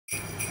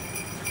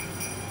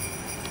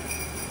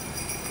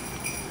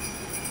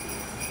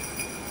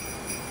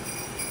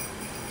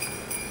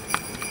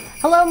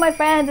Hello my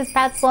friends, it's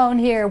Pat Sloan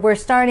here. We're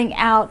starting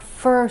out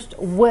first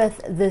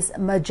with this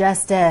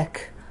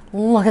majestic,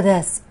 look at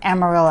this,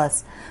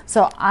 amaryllis.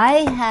 So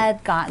I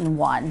had gotten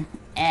one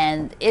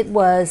and it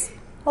was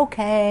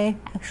okay.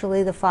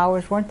 Actually the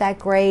flowers weren't that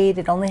great.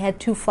 It only had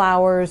 2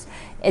 flowers.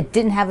 It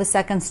didn't have a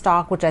second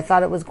stalk, which I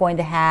thought it was going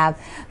to have.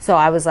 So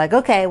I was like,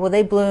 okay, well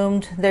they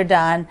bloomed, they're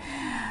done.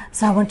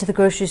 So I went to the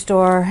grocery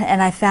store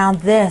and I found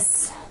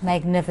this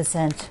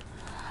magnificent.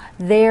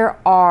 There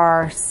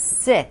are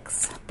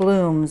 6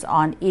 blooms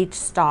on each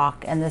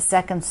stalk and the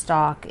second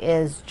stalk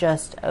is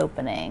just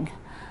opening.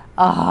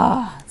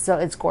 So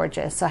it's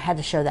gorgeous. So I had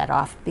to show that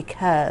off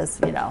because,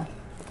 you know,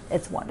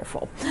 it's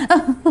wonderful.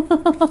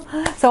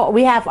 So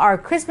we have our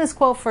Christmas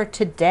quilt for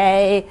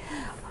today.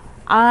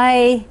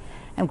 I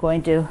am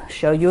going to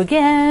show you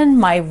again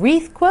my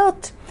wreath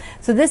quilt.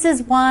 So this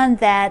is one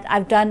that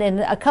I've done in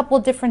a couple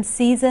different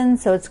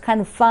seasons, so it's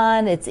kind of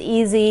fun, it's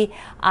easy.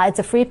 It's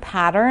a free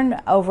pattern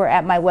over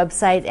at my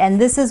website, and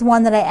this is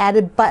one that I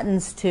added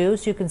buttons to,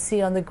 so you can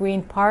see on the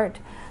green part.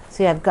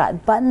 See, I've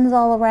got buttons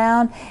all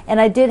around, and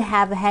I did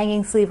have a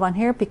hanging sleeve on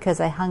here because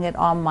I hung it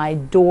on my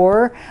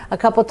door a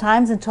couple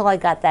times until I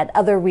got that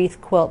other wreath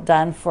quilt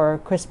done for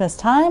Christmas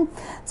time.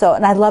 So,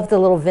 and I love the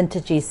little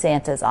vintagey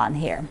Santas on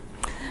here.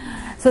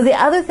 So the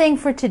other thing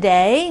for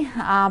today,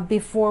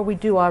 before we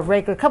do our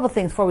regular, couple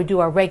things before we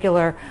do our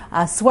regular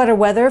sweater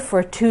weather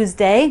for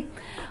Tuesday,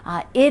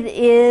 it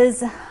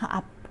is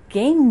a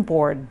game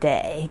board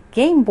day.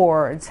 Game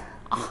boards.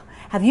 Oh,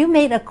 have you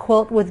made a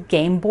quilt with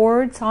game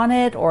boards on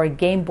it or a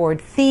game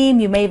board theme?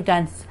 You may have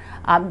done,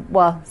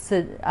 what is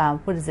it,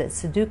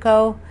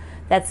 Sudoku?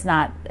 That's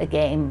not a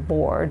game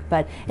board,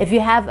 but if you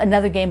have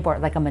another game board,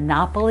 like a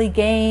Monopoly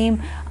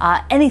game,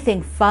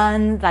 anything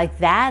fun like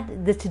that,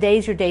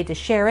 today's your day to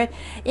share it.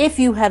 If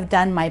you have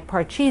done my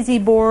Parcheesi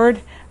board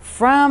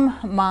from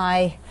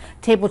my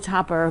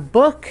Tabletopper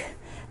book,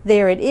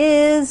 there it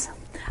is.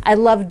 I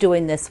love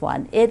doing this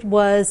one. It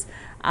was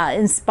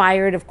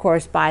inspired, of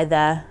course, by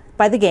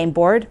the game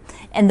board,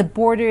 and the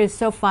border is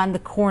so fun. The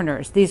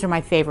corners, these are my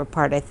favorite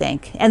part, I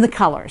think, and the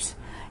colors.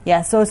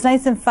 Yeah, so it's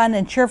nice and fun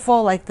and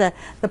cheerful, like the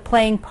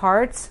playing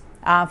parts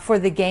for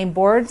the game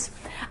boards.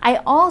 I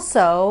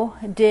also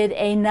did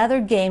another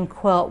game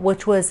quilt,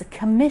 which was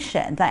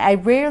commissioned. I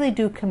rarely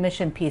do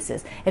commission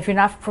pieces. If you're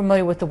not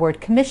familiar with the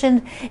word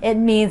commissioned, it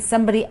means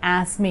somebody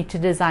asked me to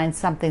design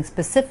something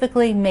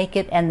specifically, make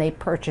it, and they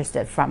purchased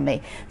it from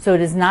me. So it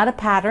is not a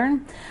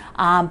pattern,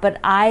 but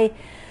I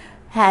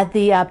had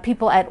the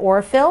people at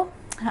Orifil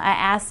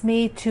asked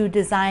me to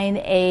design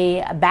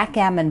a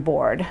backgammon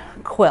board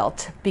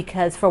quilt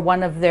because for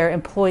one of their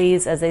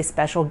employees as a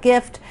special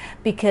gift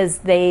because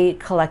they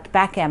collect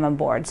backgammon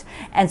boards.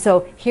 And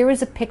so here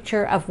is a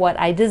picture of what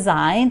I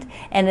designed,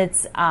 and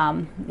it's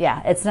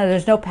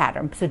there's no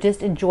pattern, so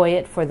just enjoy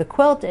it for the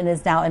quilt, and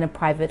is now in a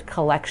private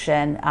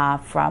collection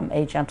from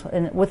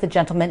with a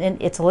gentleman in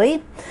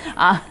Italy.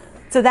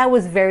 So that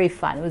was very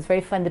fun. It was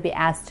very fun to be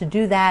asked to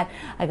do that.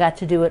 I got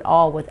to do it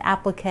all with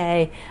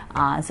applique,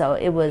 so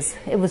it was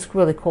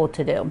really cool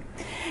to do.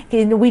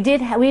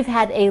 We've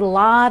had a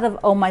lot of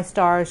Oh My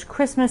Stars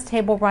Christmas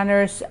table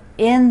runners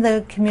in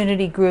the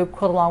community group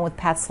Quilt Along with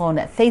Pat Sloan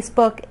at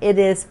Facebook. It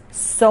is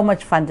so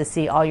much fun to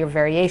see all your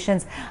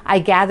variations. I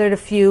gathered a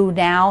few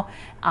now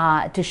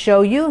to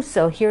show you.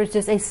 So here's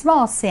just a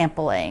small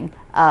sampling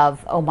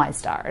of Oh My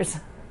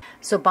Stars.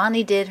 So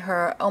Bonnie did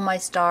her Oh My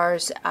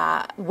Stars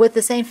with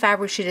the same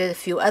fabric. She did a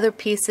few other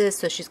pieces.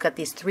 So she's got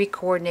these 3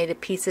 coordinated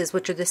pieces,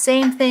 which are the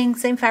same thing,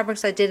 same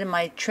fabrics I did in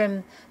my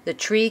Trim the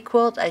Tree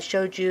quilt. I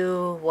showed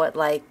you,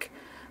 like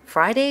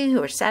Friday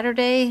or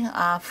Saturday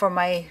for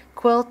my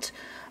quilt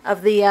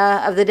of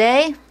the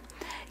day.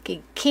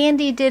 Okay,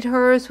 Candy did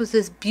hers with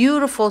this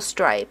beautiful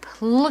stripe.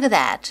 Look at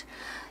that.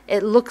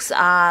 It looks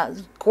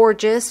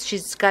gorgeous.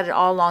 She's got it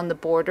all along the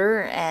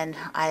border, and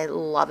I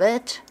love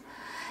it.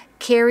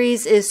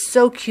 Carrie's is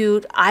so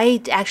cute.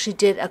 I actually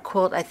did a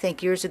quilt, I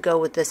think, years ago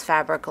with this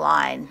fabric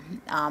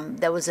line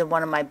that was in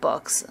one of my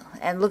books.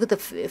 And look at the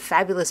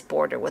fabulous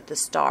border with the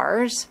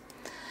stars.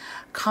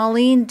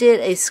 Colleen did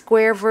a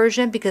square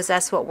version because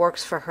that's what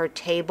works for her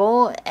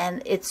table.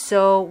 And it's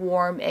so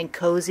warm and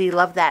cozy.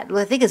 Love that.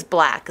 I think it's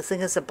black. I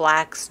think it's a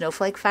black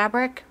snowflake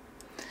fabric.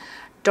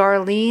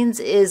 Darlene's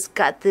is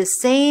got the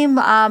same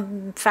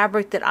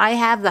fabric that I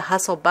have, the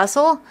Hustle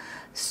Bustle.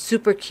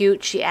 Super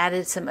cute. She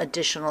added some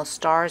additional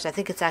stars. I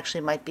think it's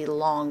actually might be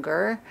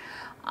longer.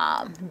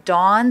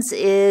 Dawn's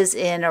is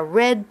in a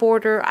red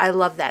border. I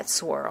love that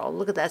swirl.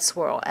 Look at that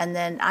swirl. And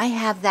then I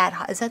have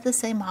that. Is that the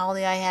same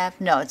holly I have?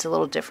 No, it's a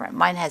little different.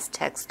 Mine has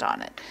text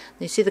on it.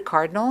 You see the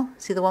cardinal?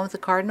 See the one with the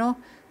cardinal?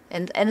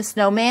 And a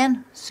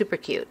snowman? Super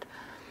cute.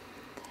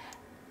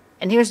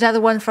 And here's another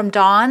one from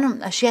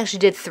Dawn. She actually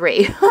did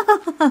 3.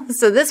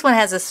 So this one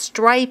has a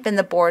stripe in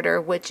the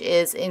border, which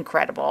is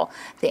incredible.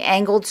 The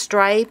angled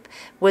stripe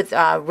with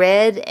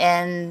red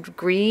and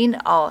green.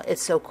 Oh,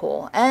 it's so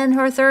cool. And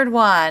her third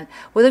one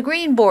with a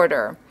green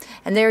border.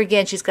 And there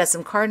again, she's got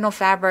some cardinal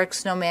fabric,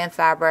 snowman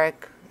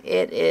fabric.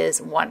 It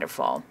is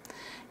wonderful.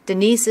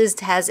 Denise's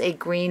has a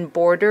green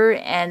border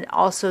and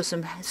also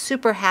some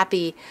super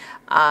happy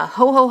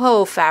ho ho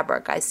ho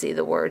fabric. I see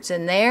the words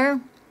in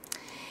there.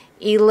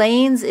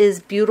 Elaine's is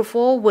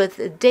beautiful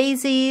with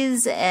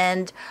daisies,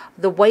 and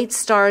the white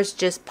stars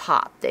just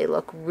pop. They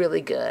look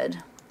really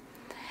good.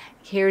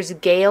 Here's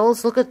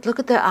Gail's. Look at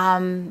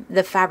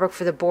the fabric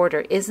for the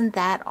border. Isn't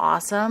that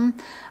awesome?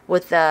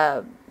 With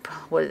the,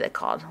 what are they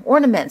called?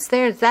 Ornaments.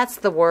 That's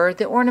the word.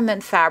 The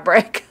ornament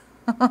fabric.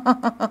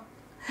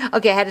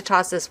 Okay, I had to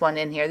toss this one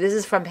in here. This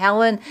is from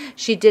Helen.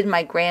 She did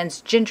my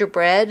grand's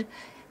gingerbread.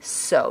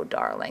 So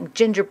darling.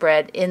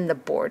 Gingerbread in the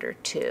border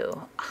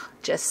too.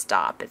 Just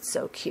stop. It's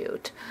so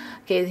cute.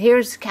 Okay,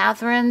 here's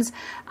Catherine's.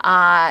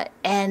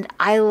 And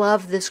I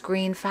love this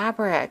green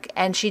fabric.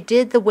 And she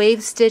did the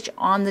wave stitch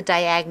on the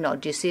diagonal.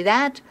 Do you see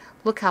that?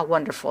 Look how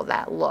wonderful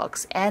that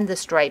looks. And the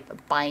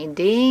stripe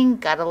binding.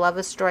 Gotta love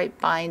a stripe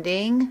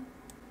binding.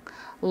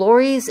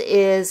 Lori's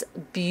is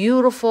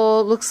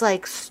beautiful. Looks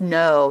like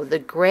snow. The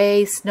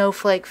gray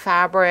snowflake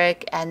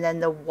fabric and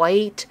then the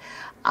white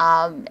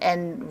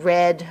and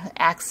red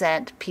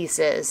accent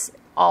pieces.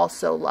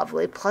 Also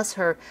lovely. Plus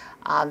her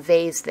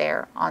vase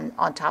there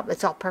on top.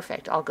 It's all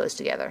perfect. All goes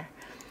together.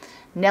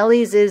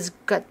 Nellie's is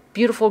got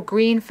beautiful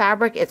green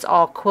fabric. It's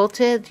all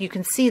quilted. You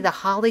can see the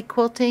holly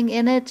quilting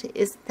in it.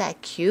 Isn't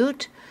that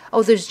cute?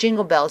 Oh, there's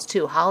jingle bells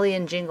too. Holly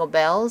and jingle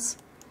bells.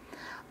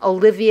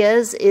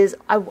 Olivia's is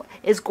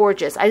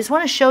gorgeous. I just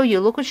want to show you.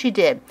 Look what she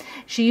did.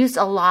 She used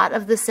a lot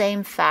of the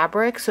same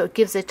fabric, so it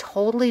gives a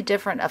totally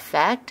different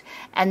effect.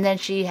 And then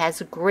she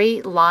has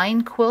great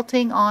line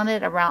quilting on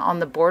it around on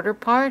the border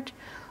part.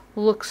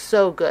 Looks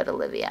so good,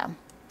 Olivia.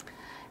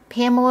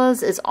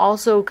 Pamela's is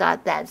also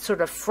got that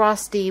sort of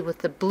frosty with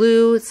the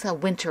blue. It's a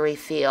wintry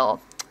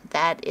feel.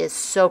 That is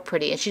so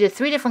pretty. And she did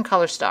 3 different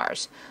color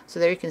stars. So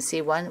there you can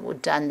see one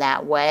done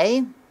that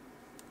way.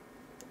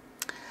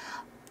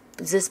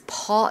 Is this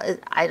Paul?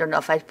 I don't know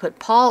if I put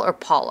Paul or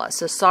Paula.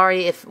 So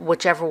sorry if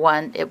whichever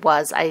one it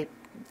was. I'm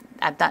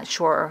not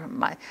sure.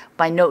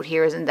 My note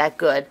here isn't that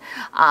good.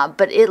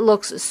 But it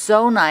looks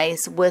so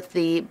nice with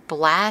the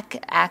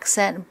black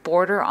accent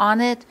border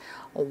on it.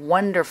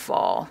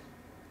 Wonderful.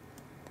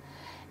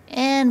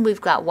 And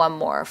we've got one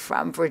more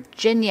from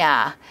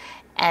Virginia.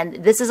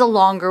 And this is a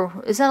longer,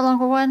 is that a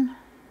longer one?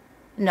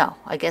 No,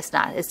 I guess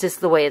not. It's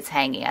just the way it's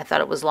hanging. I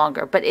thought it was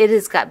longer. But it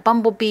has got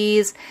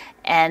bumblebees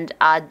and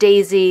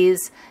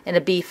daisies in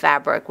a bee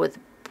fabric with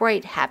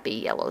bright, happy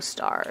yellow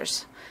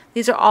stars.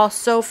 These are all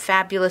so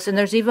fabulous. And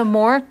there's even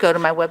more. Go to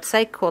my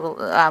website,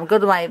 go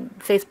to my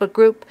Facebook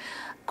group,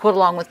 Quilt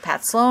Along with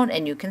Pat Sloan,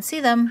 and you can see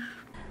them.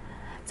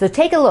 So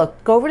take a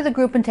look. Go over to the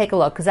group and take a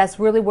look, because that's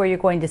really where you're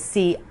going to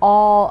see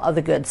all of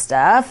the good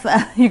stuff.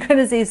 You're going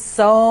to see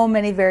so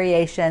many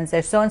variations.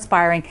 They're so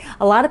inspiring.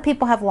 A lot of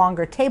people have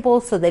longer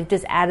tables, so they've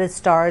just added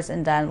stars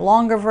and done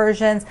longer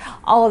versions.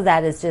 All of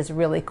that is just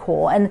really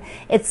cool. And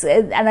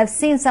I've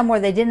seen some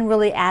where they didn't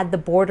really add the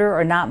border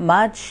or not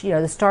much. You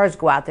know, the stars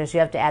go out there, so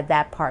you have to add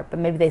that part. But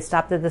maybe they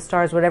stopped at the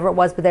stars, whatever it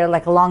was. But they're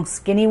like long,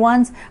 skinny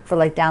ones for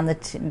like down the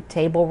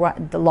table,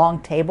 the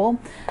long table.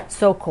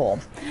 So cool.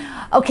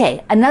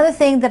 Okay, another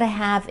thing that I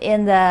have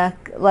in the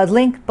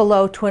link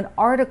below to an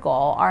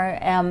article, our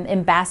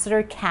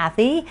ambassador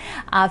Kathy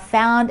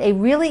found a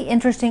really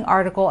interesting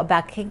article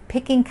about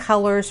picking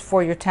colors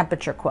for your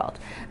temperature quilt.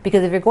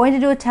 Because if you're going to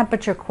do a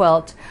temperature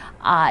quilt,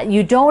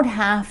 you don't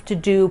have to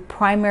do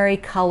primary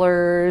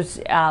colors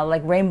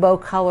like rainbow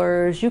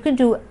colors. You can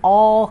do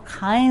all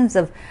kinds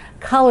of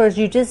colors.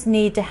 You just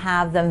need to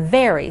have them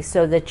vary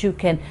so that you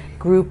can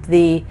group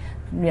the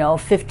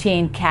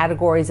 15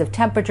 categories of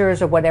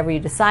temperatures or whatever you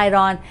decide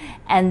on,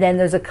 and then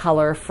there's a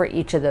color for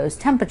each of those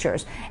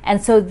temperatures.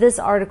 And so this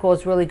article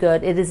is really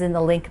good. It is in the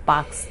link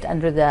box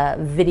under the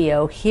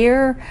video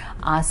here,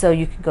 so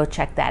you can go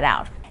check that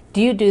out.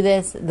 Do you do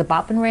this? The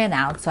bobbin ran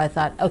out, so I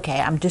thought,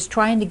 okay, I'm just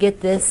trying to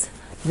get this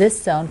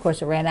sewn. Of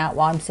course, it ran out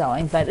while I'm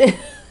sewing, but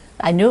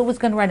I knew it was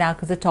going to run out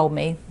because it told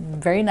me.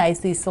 Very nice,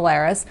 these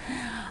Solaris.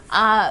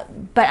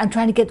 But I'm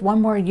trying to get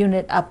one more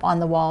unit up on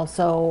the wall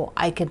so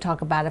I can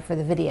talk about it for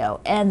the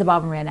video. And the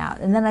bobbin ran out.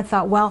 And then I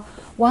thought, well,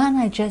 why don't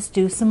I just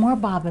do some more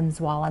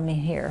bobbins while I'm in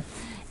here?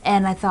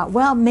 And I thought,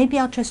 well, maybe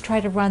I'll just try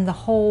to run the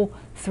whole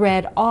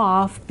thread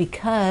off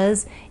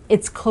because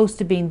it's close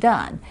to being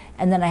done.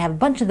 And then I have a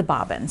bunch of the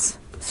bobbins.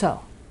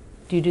 So,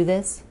 do you do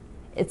this?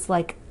 It's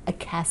like a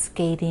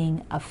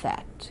cascading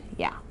effect.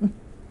 Yeah.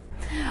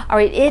 All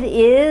right, it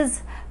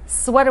is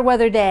sweater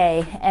weather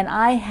day, and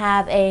I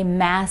have a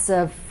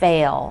massive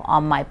fail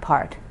on my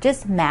part.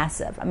 Just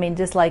massive. I mean,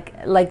 just like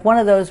one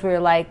of those where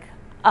you're like,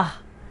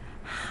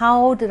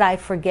 how did I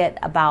forget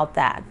about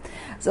that?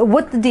 So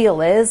what the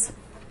deal is,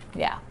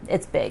 yeah,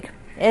 it's big.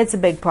 It's a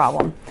big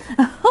problem.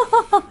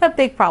 A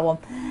big problem.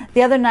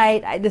 The other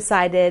night I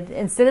decided,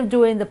 instead of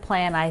doing the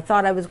plan I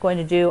thought I was going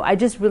to do, I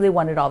just really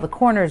wanted all the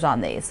corners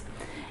on these.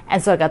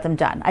 And so I got them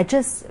done. I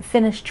just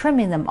finished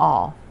trimming them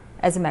all,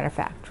 as a matter of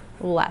fact,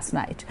 last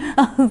night.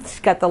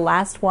 Got the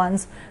last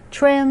ones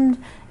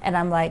trimmed, and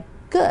I'm like,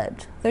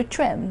 good, they're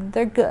trimmed,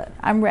 they're good,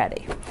 I'm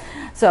ready.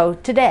 So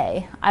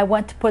today I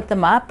went to put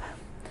them up,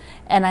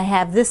 and I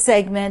have this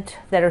segment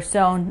that are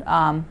sewn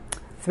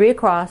 3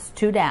 across,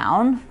 2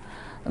 down.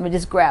 Let me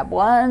just grab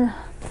one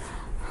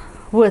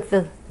with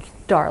the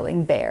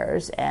darling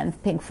bears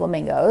and pink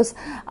flamingos.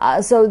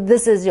 So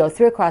this is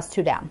 3 across,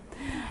 2 down.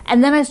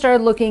 And then I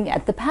started looking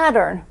at the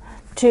pattern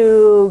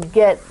to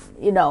get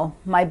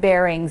my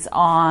bearings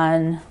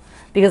on,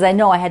 because I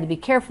know I had to be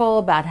careful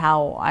about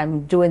how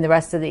I'm doing the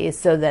rest of these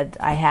so that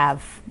I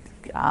have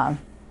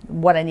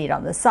what I need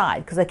on the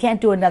side, because I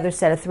can't do another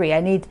set of 3.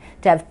 I need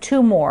to have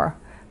 2 more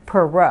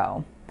per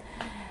row.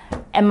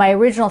 And my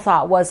original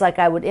thought was like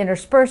I would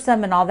intersperse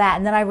them and all that,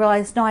 and then I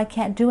realized, no, I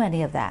can't do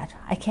any of that.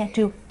 I can't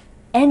do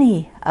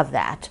any of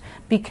that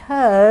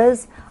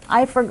because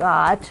I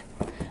forgot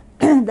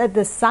that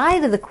the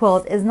side of the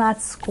quilt is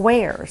not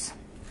squares.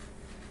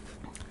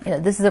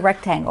 This is a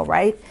rectangle,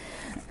 right?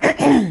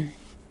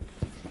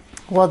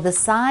 Well, the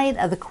side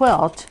of the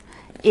quilt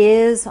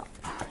is,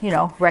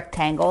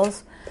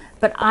 rectangles,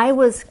 but I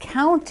was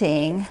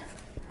counting,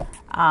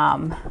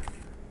 let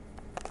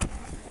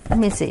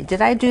me see,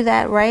 did I do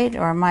that right,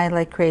 or am I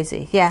like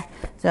crazy? Yeah,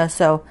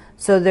 so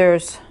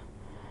there's,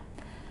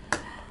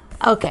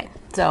 okay,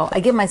 so I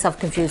get myself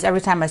confused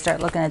every time I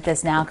start looking at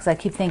this now, because I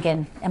keep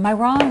thinking, am I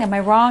wrong? Am I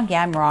wrong?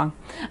 Yeah, I'm wrong.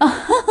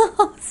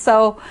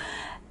 So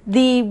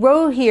the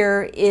row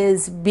here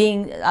is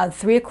being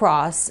 3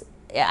 across.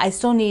 I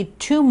still need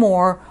 2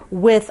 more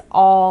with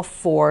all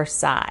 4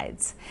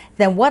 sides.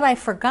 Then what I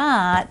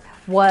forgot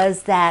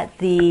was that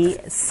the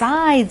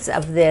sides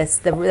of this,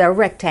 they're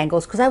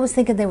rectangles, because I was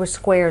thinking they were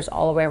squares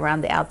all the way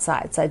around the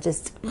outside.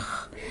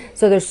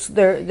 So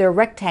they're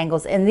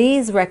rectangles, and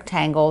these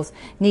rectangles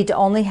need to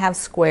only have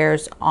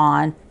squares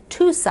on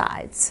 2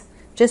 sides,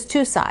 just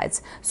 2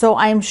 sides. So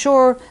I'm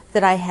sure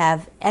that I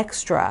have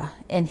extra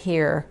in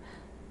here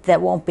that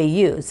won't be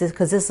used,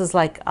 because this is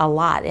like a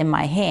lot in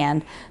my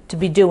hand to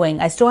be doing.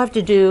 I still have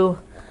to do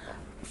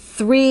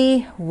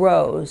 3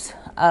 rows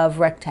of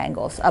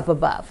rectangles up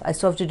above. I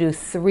still have to do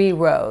 3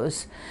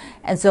 rows,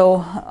 and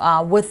so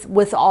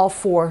with all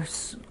 4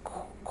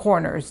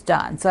 corners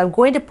done. So I'm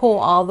going to pull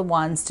all the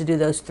ones to do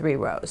those 3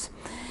 rows,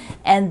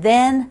 and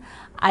then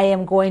I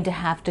am going to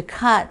have to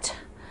cut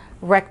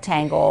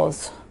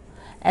rectangles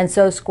and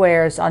sew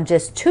squares on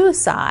just 2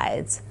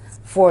 sides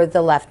for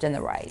the left and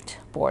the right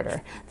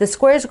border. The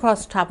squares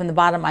across the top and the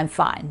bottom, I'm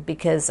fine,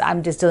 because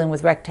I'm just dealing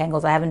with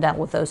rectangles. I haven't dealt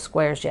with those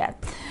squares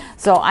yet.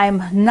 So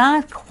I'm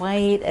not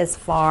quite as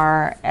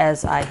far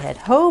as I had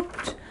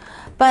hoped,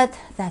 but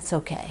that's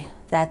okay.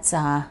 That's,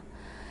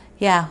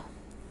 yeah.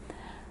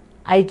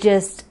 I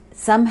just,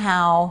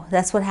 somehow,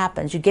 that's what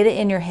happens. You get it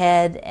in your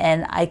head,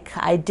 and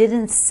I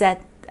didn't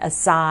set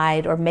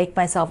aside or make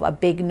myself a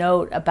big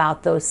note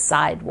about those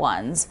side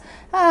ones.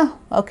 Oh,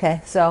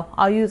 okay, so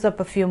I'll use up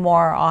a few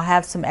more. I'll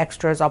have some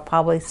extras. I'll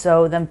probably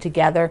sew them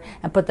together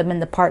and put them in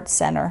the part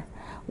center,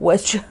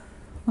 which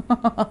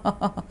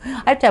I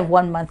have to have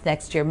 1 month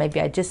next year.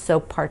 Maybe I just sew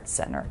part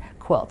center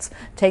quilts.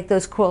 Take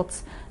those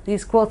quilts,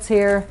 these quilts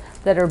here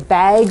that are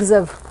bags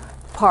of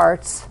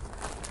parts,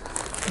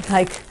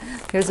 like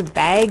here's a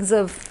bags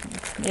of,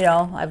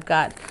 I've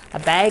got a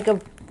bag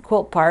of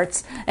quilt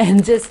parts,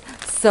 and just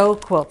sew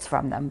quilts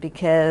from them,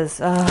 because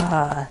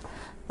I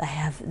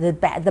have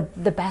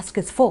the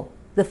basket's full.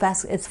 The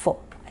basket is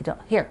full.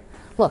 Here,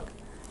 look,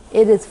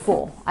 it is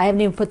full. I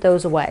haven't even put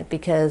those away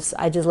because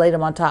I just laid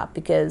them on top,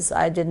 because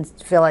I didn't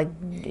feel like,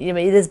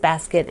 this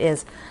basket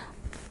is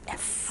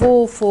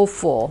full.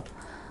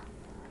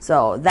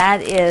 So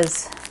that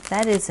is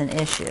an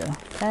issue.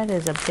 That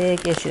is a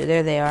big issue.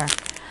 There they are.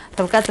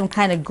 So I've got them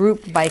kind of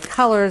grouped by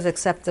colors,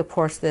 except of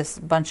course this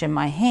bunch in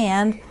my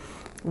hand,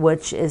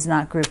 which is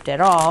not grouped at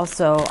all.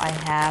 So I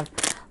have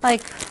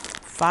like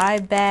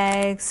 5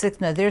 bags, 6,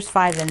 no, there's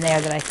 5 in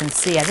there that I can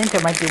see. I think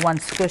there might be one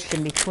squished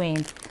in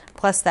between,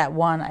 plus that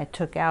one I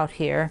took out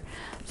here.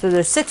 So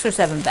there's 6 or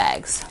 7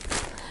 bags.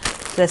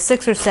 The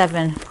 6 or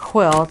 7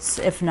 quilts,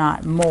 if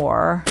not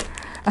more,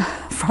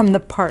 from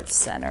the parts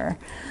center.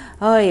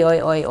 Oy,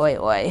 oy, oy, oy,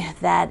 oy.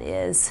 That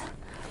is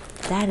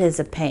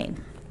a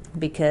pain,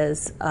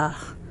 because I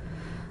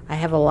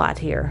have a lot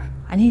here.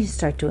 I need to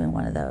start doing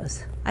one of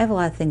those. I have a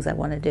lot of things I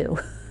want to do.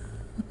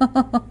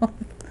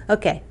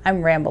 Okay,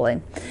 I'm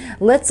rambling.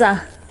 Let's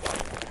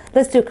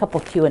do a couple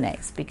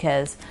Q&As,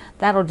 because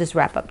that'll just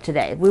wrap up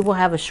today. We will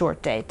have a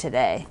short day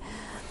today.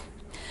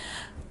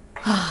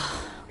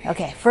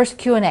 Okay, first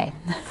Q&A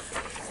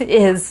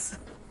is,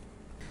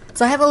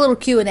 so I have a little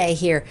Q&A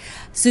here.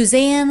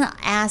 Suzanne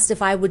asked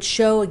if I would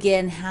show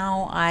again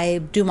how I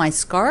do my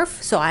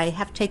scarf, so I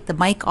have to take the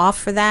mic off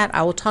for that.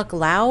 I will talk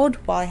loud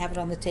while I have it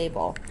on the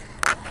table.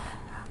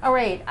 All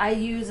right, I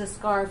use a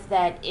scarf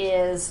that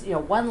is,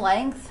 1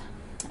 length,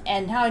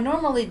 and how I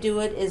normally do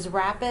it is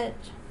wrap it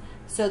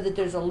so that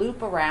there's a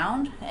loop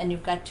around, and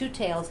you've got 2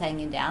 tails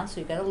hanging down, so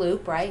you've got a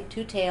loop, right?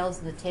 2 tails,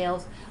 and the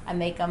tails, I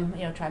make them,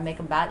 try to make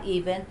them about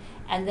even,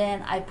 and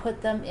then I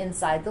put them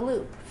inside the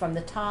loop from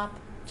the top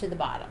to the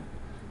bottom.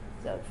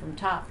 So from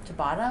top to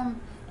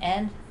bottom,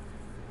 and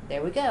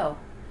there we go.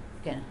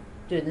 You can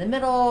do it in the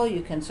middle.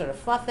 You can sort of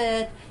fluff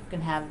it. You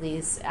can have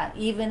these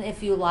even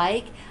if you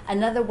like.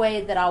 Another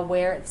way that I'll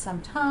wear it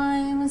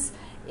sometimes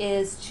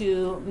is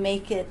to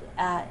make it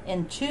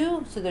in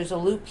two. So there's a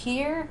loop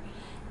here,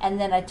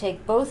 and then I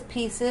take both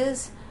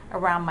pieces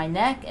around my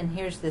neck, and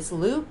here's this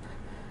loop.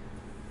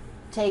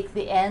 Take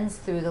the ends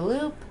through the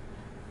loop,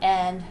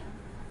 and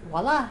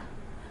voila,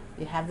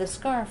 you have the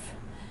scarf.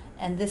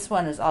 And this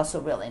one is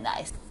also really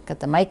nice.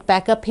 Got the mic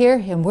back up here,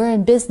 and we're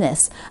in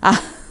business.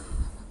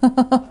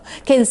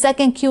 Okay, the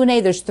second Q&A,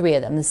 there's 3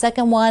 of them. The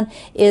second one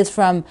is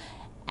from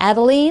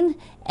Adeline,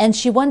 and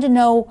she wanted to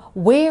know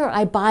where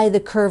I buy the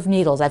curved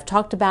needles. I've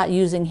talked about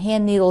using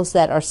hand needles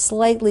that are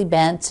slightly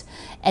bent,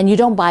 and you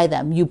don't buy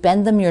them. You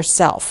bend them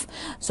yourself.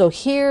 So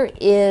here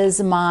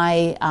is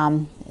my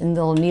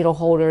little needle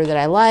holder that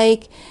I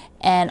like,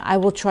 and I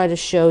will try to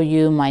show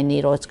you my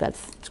needle. It's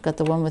got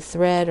the one with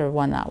thread or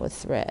one not with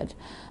thread.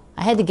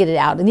 I had to get it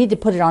out. I need to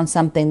put it on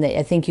something that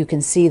I think you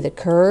can see the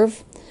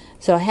curve.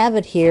 So I have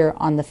it here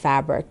on the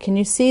fabric. Can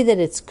you see that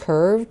it's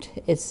curved?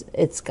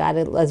 It's got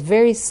a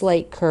very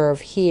slight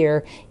curve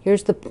here.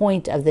 Here's the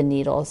point of the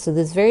needle. So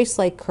this very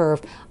slight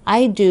curve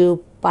I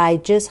do by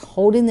just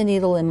holding the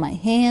needle in my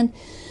hand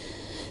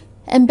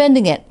and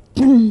bending it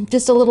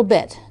just a little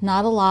bit,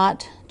 not a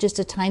lot, just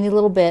a tiny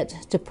little bit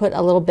to put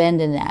a little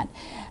bend in that.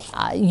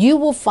 You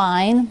will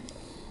find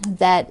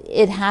that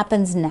it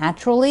happens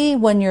naturally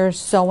when you're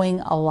sewing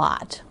a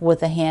lot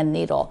with a hand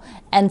needle.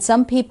 And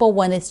some people,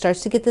 when it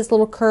starts to get this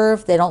little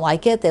curve, they don't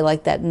like it. They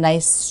like that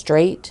nice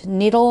straight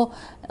needle,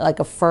 like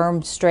a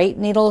firm straight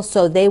needle.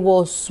 So they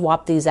will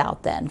swap these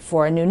out then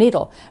for a new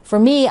needle. For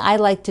me, I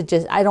like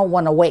to I don't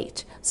want to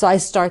wait. So I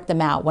start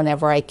them out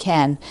whenever I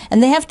can.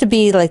 And they have to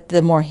be like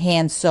the more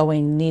hand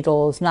sewing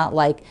needles, not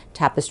like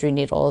tapestry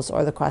needles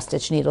or the cross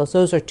stitch needles.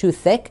 Those are too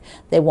thick.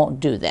 They won't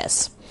do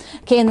this.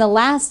 Okay, and the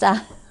last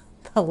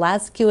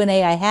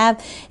Q&A I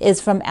have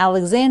is from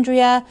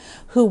Alexandria,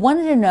 who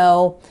wanted to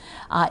know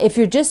if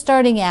you're just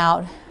starting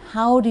out,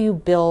 how do you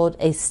build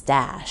a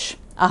stash?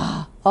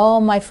 Oh,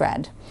 my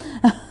friend.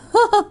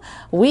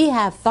 We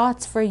have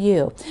thoughts for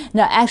you.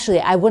 Now, actually,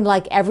 I would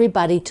like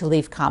everybody to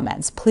leave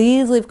comments.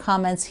 Please leave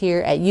comments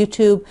here at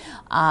YouTube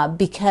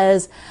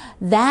because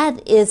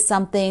that is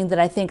something that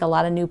I think a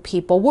lot of new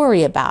people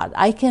worry about.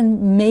 I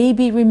can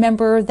maybe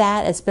remember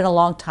that. It's been a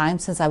long time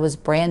since I was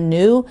brand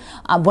new.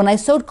 When I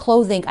sewed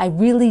clothing, I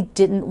really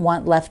didn't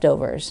want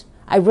leftovers.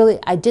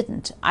 I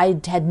didn't. I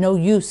had no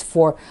use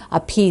for a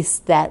piece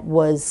that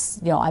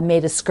was, I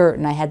made a skirt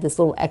and I had this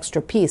little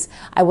extra piece.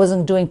 I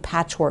wasn't doing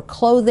patchwork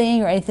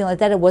clothing or anything like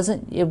that. It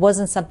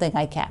wasn't something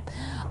I kept.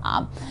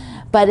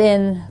 But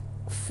in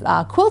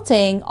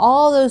quilting,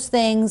 all those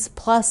things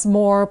plus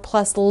more,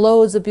 plus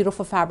loads of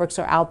beautiful fabrics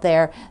are out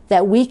there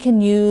that we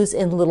can use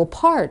in little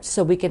parts.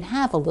 So we can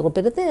have a little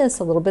bit of this,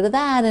 a little bit of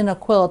that in a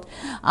quilt.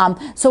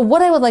 So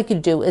what I would like you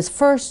to do is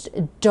first,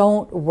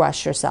 don't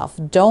rush yourself.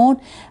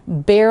 Don't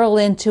barrel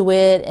into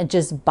it and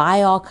just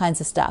buy all kinds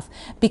of stuff,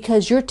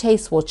 because your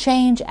taste will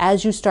change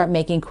as you start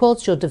making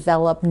quilts. You'll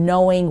develop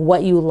knowing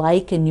what you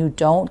like and you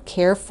don't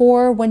care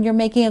for when you're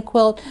making a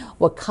quilt,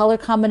 what color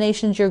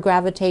combinations you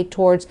gravitate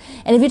towards.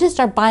 And if you just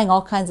start buying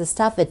all kinds of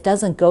stuff, it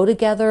doesn't go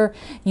together.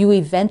 You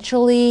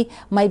eventually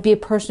might be a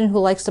person who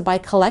likes to buy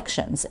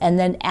collections and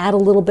then add a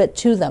little bit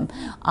to them,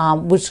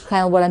 which is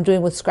kind of what I'm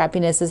doing with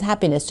Scrappiness is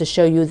Happiness, to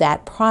show you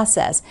that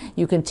process.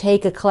 You can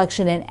take a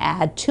collection and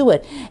add to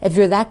it. If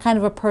you're that kind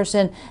of a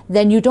person,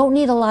 then you don't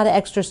need a lot of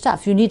extra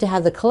stuff. You need to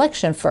have the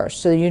collection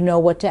first so you know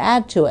what to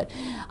add to it.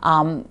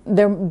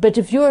 But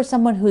if you're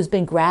someone who's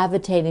been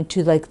gravitating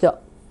to like the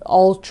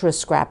ultra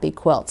scrappy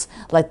quilts,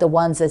 like the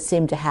ones that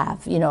seem to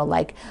have,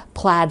 like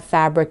plaid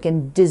fabric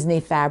and Disney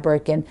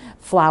fabric and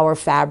flower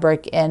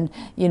fabric and,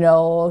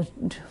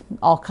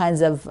 all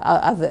kinds of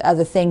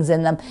other things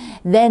in them,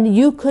 then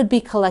you could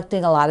be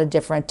collecting a lot of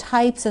different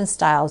types and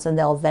styles, and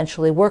they'll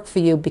eventually work for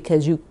you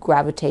because you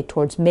gravitate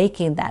towards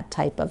making that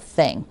type of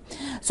thing.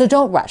 So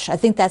don't rush. I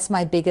think that's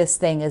my biggest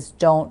thing, is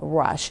don't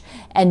rush,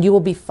 and you will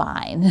be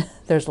fine.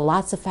 There's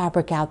lots of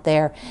fabric out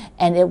there,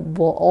 and there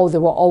will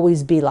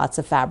always be lots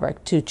of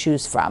fabric to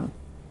choose from.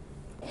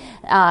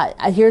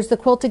 Here's the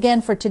quilt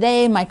again for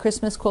today, my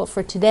Christmas quilt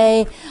for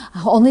today.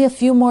 Only a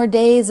few more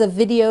days of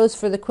videos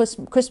for the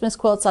Christmas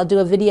quilts. I'll do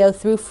a video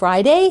through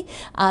Friday,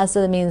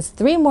 so that means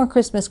 3 more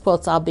Christmas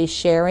quilts I'll be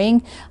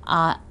sharing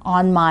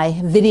on my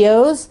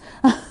videos.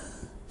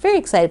 Very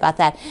excited about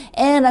that.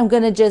 And I'm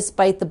going to just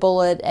bite the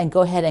bullet and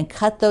go ahead and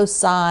cut those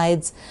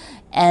sides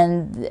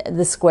and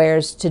the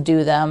squares to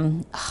do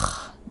them.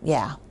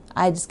 Yeah,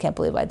 I just can't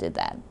believe I did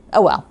that.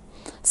 Oh well,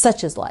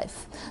 such is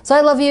life. So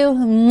I love you.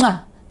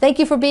 Mwah. Thank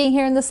you for being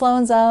here in the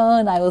Sloan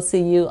Zone. I will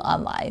see you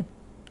online.